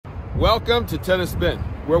Welcome to Tennis Spin,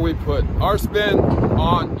 where we put our spin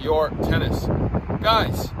on your tennis.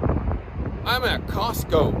 Guys, I'm at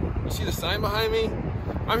Costco. You see the sign behind me?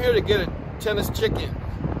 I'm here to get a tennis chicken.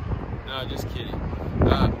 No, just kidding.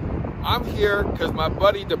 I'm here because my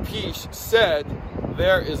buddy Deepiz said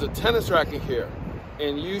there is a tennis racket here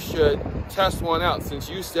and you should test one out, since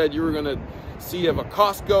you said you were gonna see if a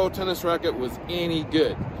Costco tennis racket was any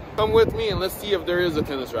good. Come with me and let's see if there is a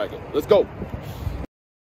tennis racket. Let's go.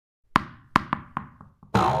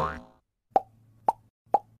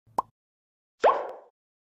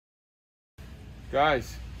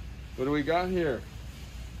 Guys, what do we got here?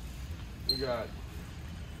 We got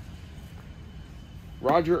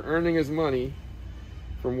Roger earning his money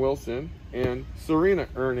from Wilson and Serena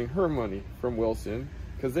earning her money from Wilson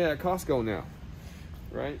because they're at Costco now,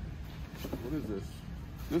 right? What is this?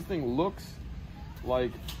 This thing looks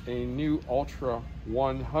like a new Ultra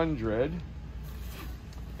 100,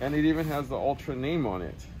 and it even has the Ultra name on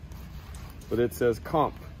it, but it says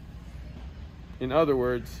comp. In other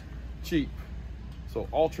words, cheap. So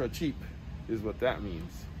ultra cheap is what that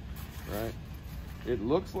means, right? It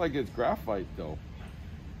looks like it's graphite though.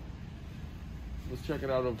 Let's check it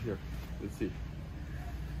out over here. Let's see.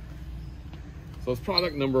 So it's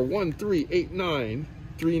product number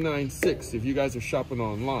 1389396 if you guys are shopping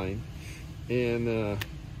online. And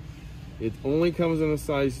it only comes in a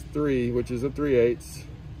size 3, which is a 3/8.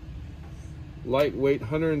 Lightweight,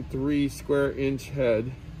 103 square inch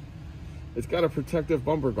head. It's got a protective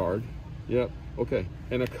bumper guard. Yep, okay.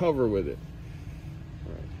 And a cover with it.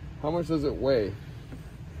 All right. How much does it weigh?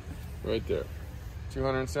 Right there.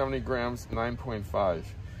 270 grams, 9.5.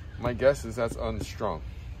 My guess is that's unstrung.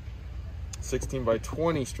 16 by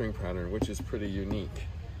 20 string pattern, which is pretty unique.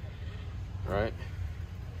 All right.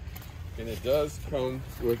 And it does come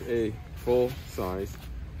with a full-size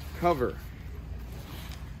cover.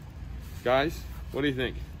 Guys, what do you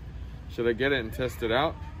think? Should I get it and test it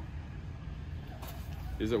out?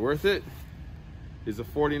 Is it worth it? Is a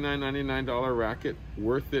 $49.99 racket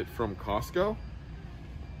worth it from Costco?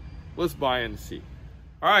 Let's buy and see.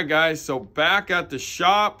 All right, guys, so back at the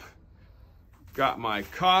shop. Got my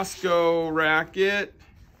Costco racket.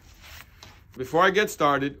 Before I get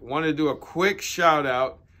started, I want to do a quick shout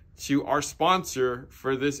out to our sponsor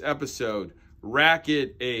for this episode,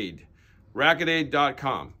 Racket Aid.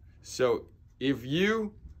 Racketaid.com. So if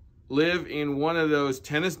you live in one of those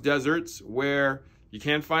tennis deserts where you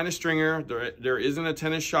can't find a stringer, there isn't a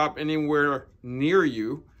tennis shop anywhere near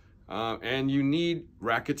you, and you need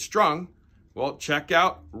rackets strung, well, check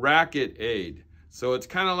out Racket Aid. So it's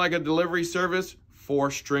kind of like a delivery service for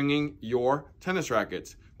stringing your tennis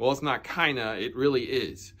rackets. Well, it's not kinda, it really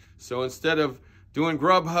is. So instead of doing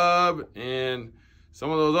Grubhub and some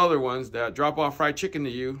of those other ones that drop off fried chicken to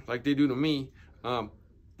you, like they do to me,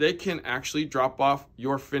 they can actually drop off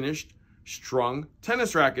your finished strung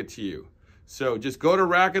tennis racket to you. So just go to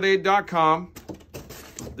racketaid.com.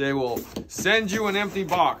 They will send you an empty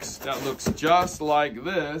box that looks just like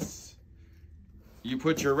this. You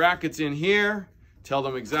put your rackets in here, tell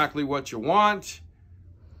them exactly what you want.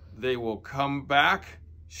 They will come back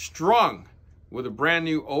strung with a brand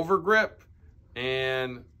new overgrip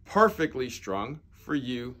and perfectly strung for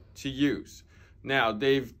you to use. Now,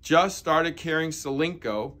 they've just started carrying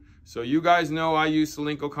Solinco. So you guys know I use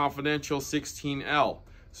Solinco Confidential 16L.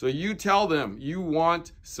 So you tell them you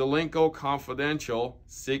want Solinco Confidential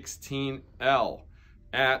 16L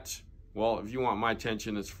at, well, if you want my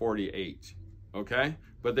attention, it's 48, okay?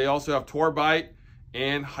 But they also have Torbite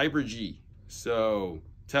and Hyper G. So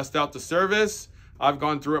test out the service. I've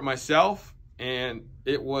gone through it myself and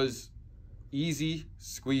it was easy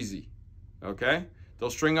squeezy, okay? They'll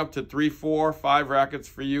string up to 3, 4, 5 rackets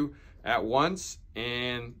for you at once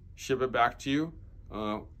and ship it back to you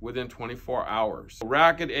within 24 hours.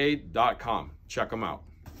 Racketaid.com. Check them out.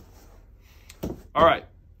 All right.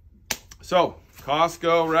 So,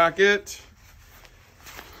 Costco racket.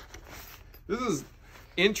 This is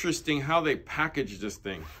interesting how they package this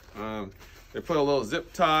thing. They put a little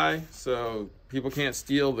zip tie so people can't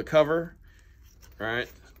steal the cover, right,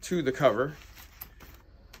 to the cover.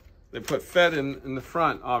 They put Fed in the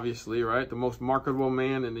front, obviously, right? The most marketable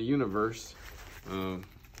man in the universe.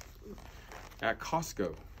 At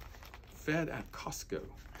Costco. Fed at Costco.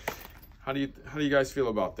 How do you guys feel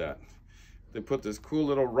about that? They put this cool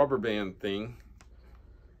little rubber band thing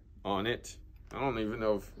on it. I don't even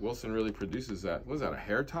know if Wilson really produces that. Was that a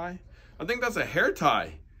hair tie? I think that's a hair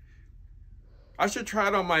tie. I should try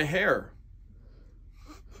it on my hair.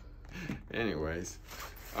 Anyways,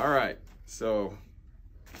 all right, so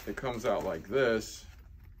it comes out like this.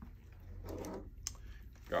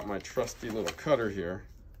 Got my trusty little cutter here.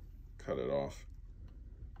 cut it off.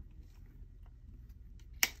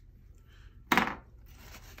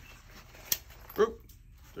 Oop,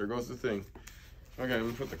 there goes the thing. Okay, let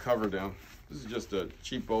me put the cover down. This is just a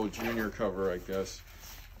cheapo junior cover, I guess.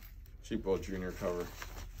 Cheapo junior cover.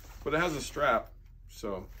 But it has a strap,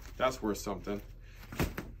 so that's worth something.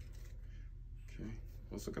 Okay,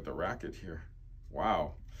 let's look at the racket here.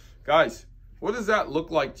 Wow. Guys, what does that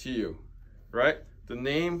look like to you, right? The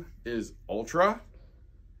name is Ultra,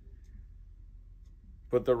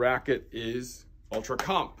 but the racket is Ultra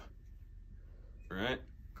Comp, all right?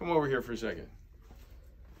 Come over here for a second.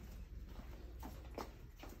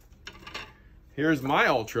 Here's my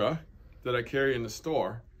Ultra that I carry in the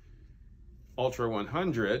store. Ultra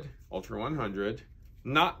 100,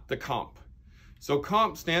 not the Comp. So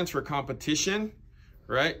Comp stands for competition,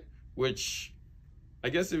 right? Which I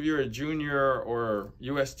guess if you're a junior or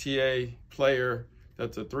USTA player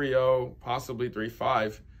that's a 3.0, possibly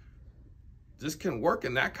 3.5, this can work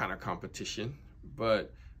in that kind of competition.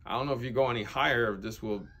 But I don't know if you go any higher, if this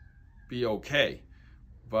will be okay.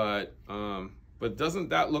 But doesn't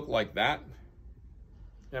that look like that?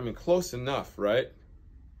 I mean, close enough, right?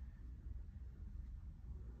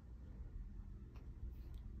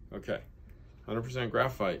 Okay, 100%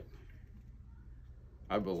 graphite.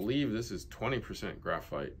 I believe this is 20%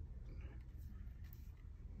 graphite.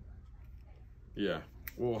 Yeah,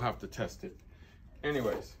 we'll have to test it.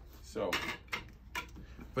 Anyways, so,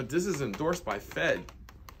 but this is endorsed by Fed,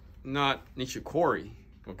 not Nishikori,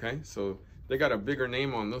 okay? So they got a bigger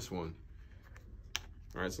name on this one.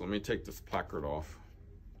 All right, so let me take this placard off.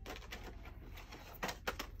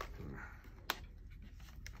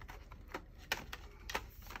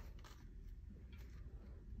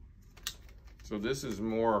 So this is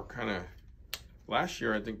more kind of, last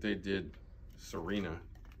year I think they did Serena.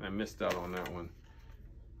 I missed out on that one.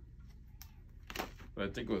 But I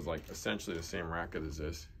think it was like essentially the same racket as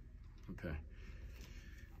this. Okay.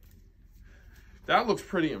 That looks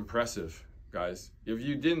pretty impressive, guys. If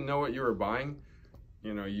you didn't know what you were buying,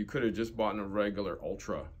 you know, you could have just bought a regular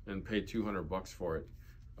Ultra and paid 200 bucks for it.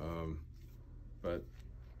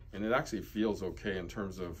 And it actually feels okay in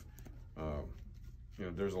terms of, you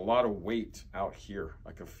know, there's a lot of weight out here.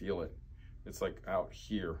 I can feel it. It's like out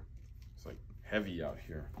here. It's like heavy out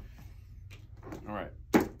here. All right.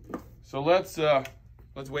 So let's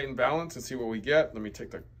weight and balance and see what we get. Let me take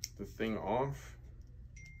the thing off.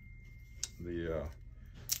 The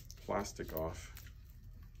plastic off.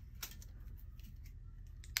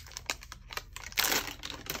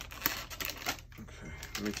 Okay.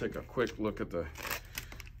 Let me take a quick look at the.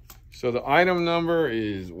 So the item number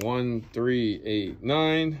is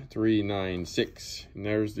 1389396, and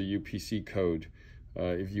there's the UPC code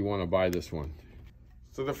if you want to buy this one.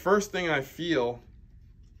 So the first thing I feel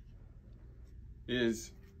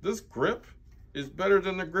is this grip is better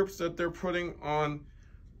than the grips that they're putting on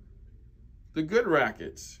the good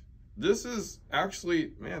rackets. This is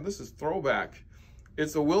actually, man, this is throwback.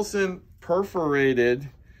 It's a Wilson perforated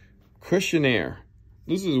cushionaire.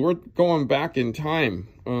 This is worth going back in time,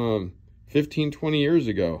 15, 20 years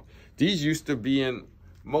ago. These used to be in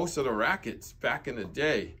most of the rackets back in the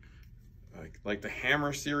day, like the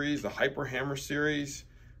Hammer series, the Hyper Hammer series.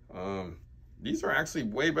 These are actually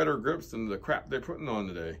way better grips than the crap they're putting on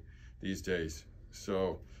today, these days.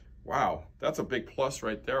 So, wow, that's a big plus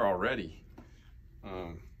right there already.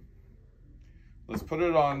 Let's put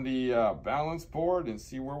it on the balance board and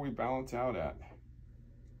see where we balance out at.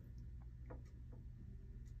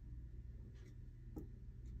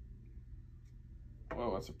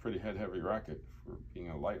 Whoa, that's a pretty heavy racket for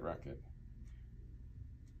being a light racket.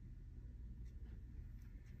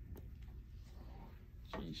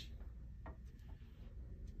 Jeez.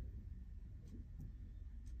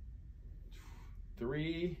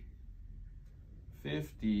 $354.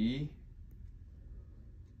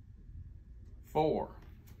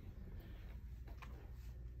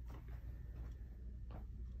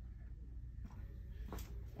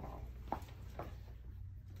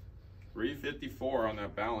 $354 on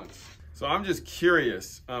that balance. So I'm just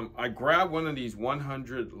curious. I grabbed one of these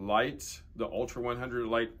 100 lights, the Ultra 100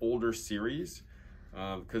 light older series,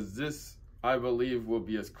 because this, I believe, will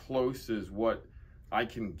be as close as what I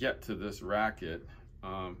can get to this racket.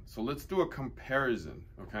 So let's do a comparison,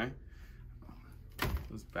 okay?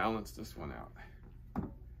 Let's balance this one out.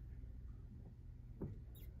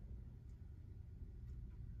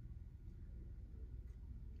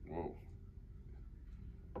 Whoa.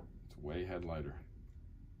 It's way head lighter.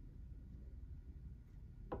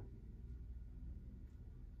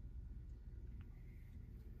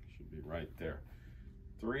 Should be right there.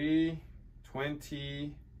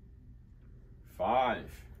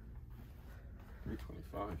 325.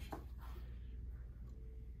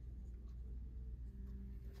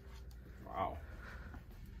 Wow.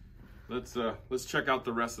 Let's check out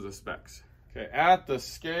the rest of the specs. Okay, at the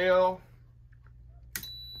scale,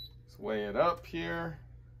 let's weigh it up here.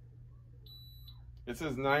 It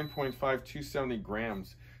says 9.5, 270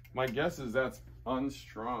 grams. My guess is that's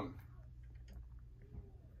unstrung.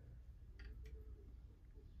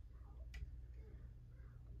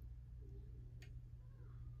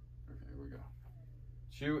 Okay, here we go.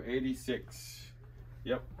 286.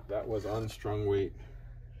 Yep, that was unstrung weight.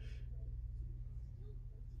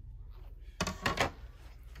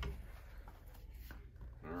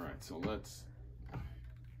 All right, so let's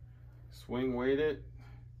swing weight it.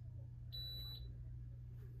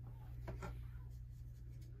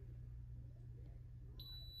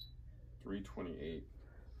 $328.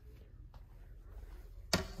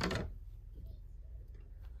 All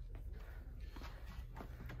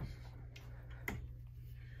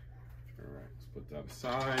right, let's put that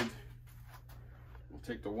aside. We'll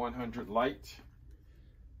take the 100 light.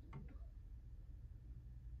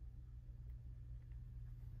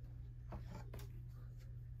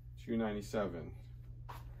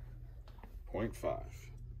 $297.5.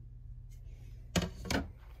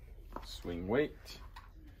 Swing weight.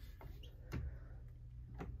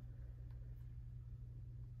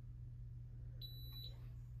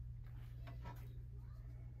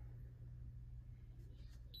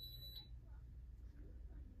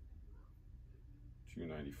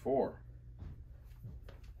 $294.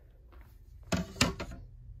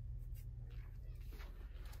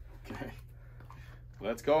 Okay,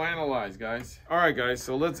 let's go analyze, guys. All right, guys,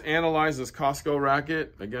 so let's analyze this Costco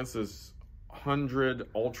racket against this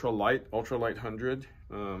 100 ultralight 100,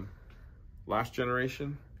 last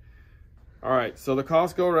generation. All right, so the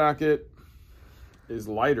Costco racket is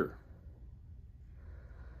lighter.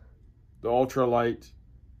 The ultralight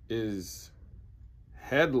is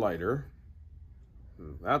head lighter.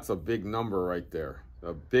 That's a big number right there.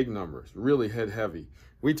 A big number. It's really head heavy.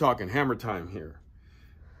 We talking hammer time here.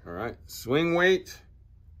 All right. Swing weight.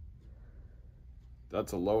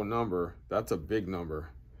 That's a low number. That's a big number.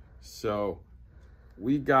 So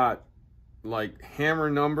we got like hammer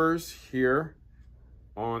numbers here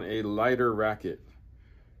on a lighter racket.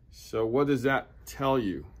 So what does that tell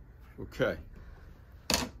you? Okay.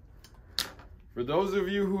 For those of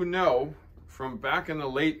you who know, from back in the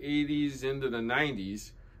late 80s into the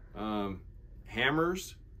 90s,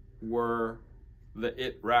 hammers were the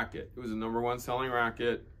it racket. It was the #1 selling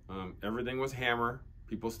racket. Everything was hammer.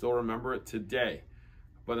 People still remember it today.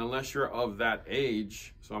 But unless you're of that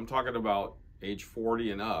age, so I'm talking about age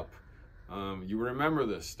 40 and up, you remember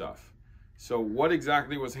this stuff. So what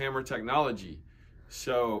exactly was hammer technology?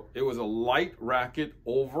 So it was a light racket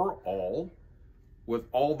overall with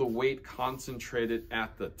all the weight concentrated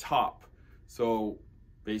at the top. So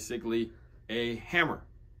basically a hammer,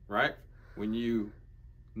 right? When you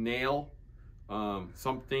nail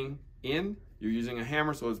something in, you're using a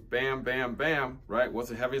hammer, so it's bam, bam, bam, right? What's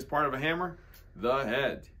the heaviest part of a hammer? The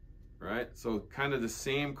head, right? So kind of the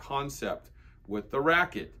same concept with the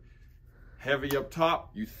racket. Heavy up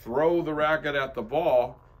top, you throw the racket at the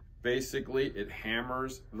ball, basically it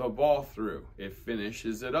hammers the ball through. It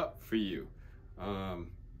finishes it up for you.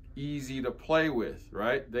 Easy to play with,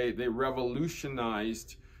 right? They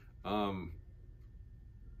revolutionized the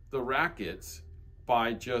rackets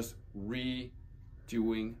by just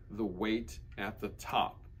redoing the weight at the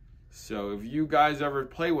top. So if you guys ever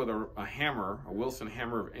play with a hammer, a Wilson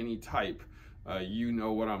hammer of any type, you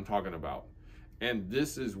know what I'm talking about. And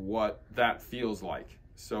this is what that feels like.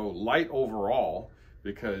 So light overall,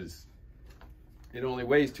 because it only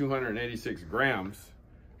weighs 286 grams,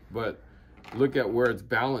 but look at where it's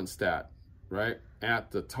balanced at, right? At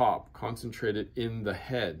the top, concentrated in the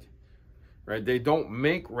head, right? They don't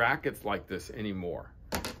make rackets like this anymore.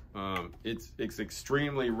 It's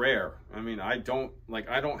extremely rare. I mean, I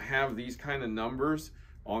don't have these kind of numbers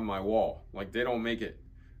on my wall. Like, they don't make it.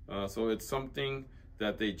 So it's something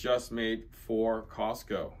that they just made for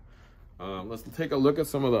Costco. Let's take a look at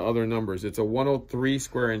some of the other numbers. It's a 103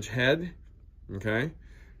 square inch head, okay?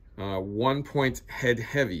 1 point head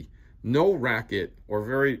heavy. No racket,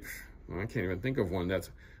 or I can't even think of one that's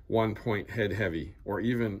 1 point head heavy, or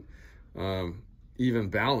even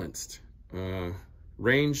balanced.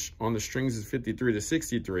 Range on the strings is 53 to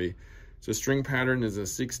 63. So string pattern is a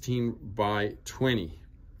 16 by 20.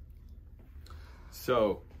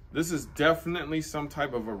 So this is definitely some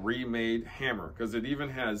type of a remade hammer, because it even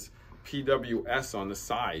has PWS on the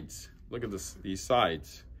sides. Look at these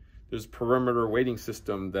sides. There's perimeter weighting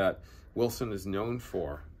system that Wilson is known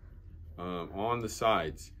for on the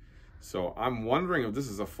sides. So I'm wondering if this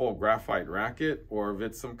is a full graphite racket or if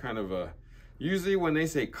it's some kind of a, usually when they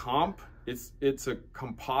say comp, it's a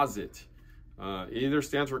composite. It either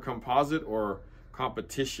stands for composite or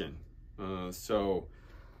competition. So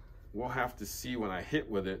we'll have to see when I hit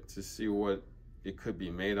with it to see what it could be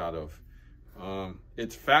made out of.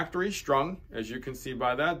 It's factory strung, as you can see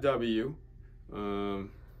by that W,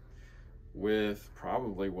 with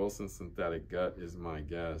probably Wilson synthetic gut is my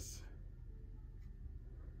guess.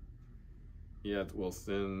 Yeah, it's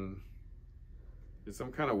Wilson. It's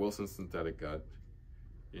some kind of Wilson synthetic gut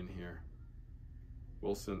in here.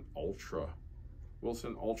 Wilson Ultra.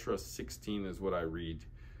 Wilson Ultra 16 is what I read.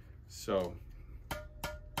 So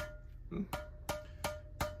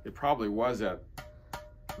it probably was at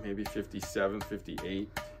maybe 57, 58.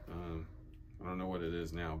 I don't know what it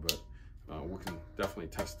is now, but we can definitely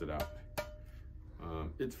test it out.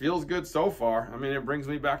 It feels good so far. I mean, it brings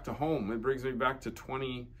me back to home. It brings me back to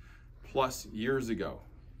 20 plus years ago.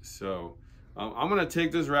 So I'm gonna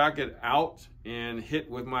take this racket out and hit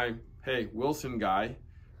with my, hey, Wilson guy,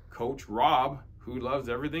 Coach Rob, who loves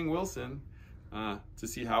everything Wilson, to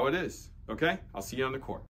see how it is. Okay, I'll see you on the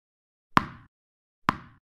court.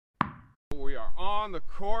 We are on the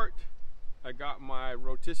court. I got my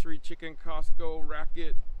rotisserie chicken Costco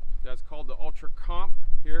racket that's called the Ultra Comp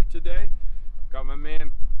here today. Got my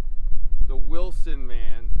man, the Wilson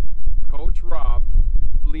man, Coach Rob,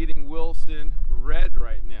 bleeding Wilson red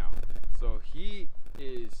right now. So he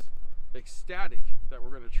is ecstatic that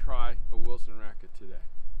we're going to try a Wilson racket today.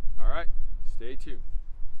 All right, stay tuned.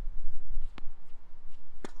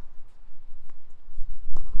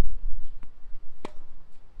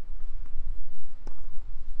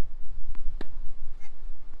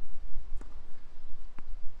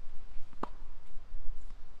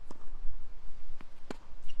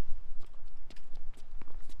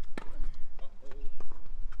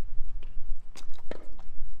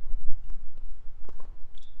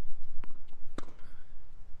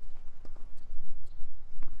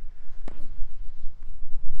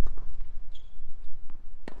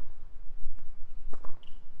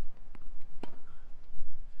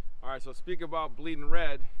 All right, so speak about bleeding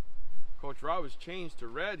red. Coach Rob has changed to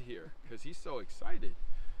red here because he's so excited.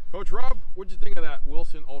 Coach Rob, what'd you think of that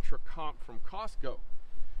Wilson Ultra Comp from Costco?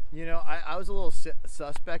 You know, I was a little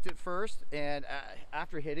suspect at first, and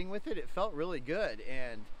after hitting with it, it felt really good.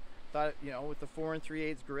 And thought, you know, with the 4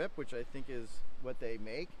 3/8 grip, which I think is what they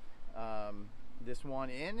make, this one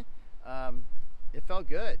in, it felt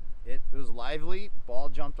good. It was lively. Ball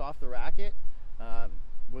jumped off the racket.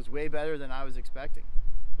 Was way better than I was expecting.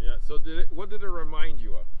 Yeah, so what did it remind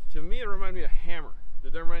you of? To me, it reminded me of hammer.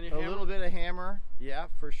 Did that remind you of hammer? A little bit of hammer, yeah,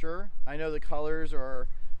 for sure. I know the colors are,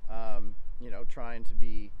 you know, trying to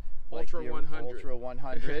be Ultra like 100. Ultra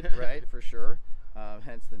 100, right, for sure.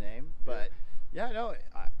 Hence the name. But yeah, no,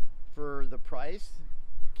 for the price,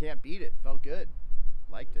 can't beat it. Felt good.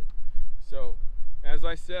 Liked it. So, as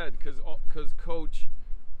I said, because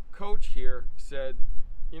Coach here said,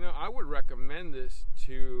 you know, I would recommend this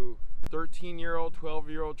to 13-year-old,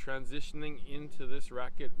 12-year-old transitioning into this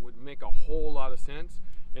racket would make a whole lot of sense.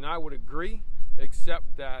 And I would agree,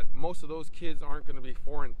 except that most of those kids aren't going to be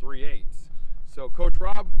 4 3/8. So, Coach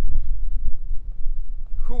Rob,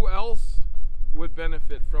 who else would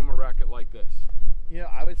benefit from a racket like this? You know,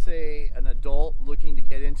 I would say an adult looking to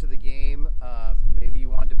get into the game. Maybe you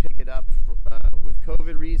wanted to pick it up with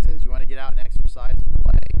COVID reasons. You want to get out and exercise and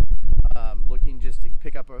play. Looking just to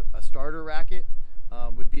pick up a starter racket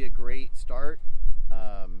would be a great start.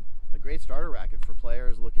 A great starter racket for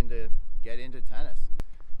players looking to get into tennis.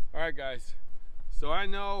 All right, guys. So I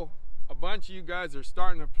know a bunch of you guys are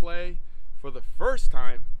starting to play for the first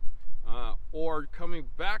time or coming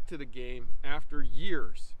back to the game after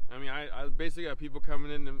years. I mean, I basically got people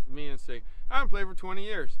coming in to me and saying, I haven't played for 20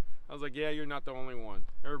 years. I was like, yeah, you're not the only one.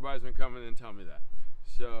 Everybody's been coming in and telling me that.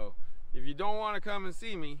 So if you don't want to come and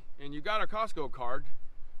see me and you got a Costco card,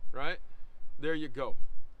 right, there you go,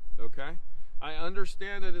 okay? I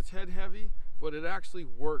understand that it's head heavy, but it actually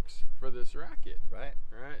works for this racket. Right.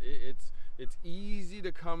 Right? It's easy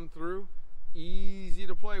to come through, easy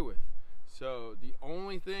to play with. So the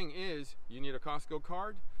only thing is you need a Costco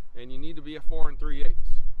card and you need to be a 4 3/8.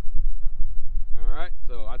 All right,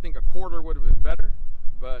 so I think a quarter would have been better,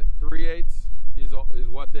 but 3/8 is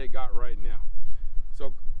what they got right now.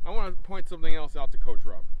 So I want to point something else out to Coach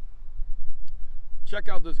Rob. Check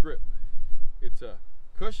out this grip. It's a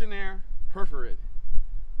cushion air perforated.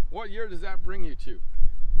 What year does that bring you to?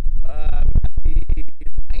 The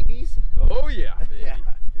 90s? Oh yeah, baby. Yeah.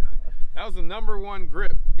 That was the #1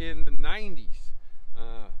 grip in the 90s.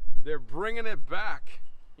 They're bringing it back,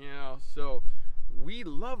 you know, so we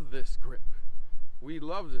love this grip. We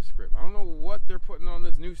love this grip. I don't know what they're putting on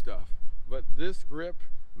this new stuff, but this grip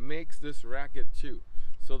makes this racket too.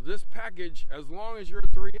 So this package, as long as you're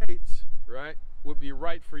 3/8, right, would be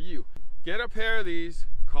right for you. Get a pair of these,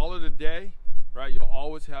 call it a day, right? You'll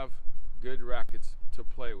always have good rackets to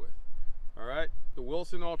play with. All right, the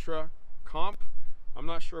Wilson Ultra Comp. I'm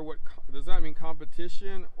not sure what, does that mean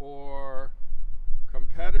competition or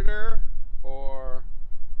competitor or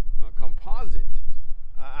composite?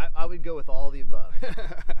 I would go with all the above.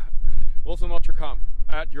 Wilson Ultra Comp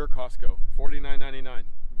at your Costco, $49.99.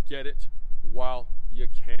 Get it while you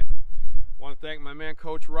can. I want to thank my man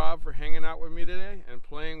Coach Rob for hanging out with me today and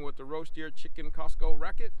playing with the roast ear chicken Costco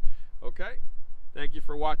racket. Okay, thank you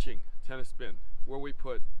for watching Tennis Spin, where we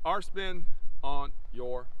put our spin on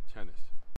your tennis.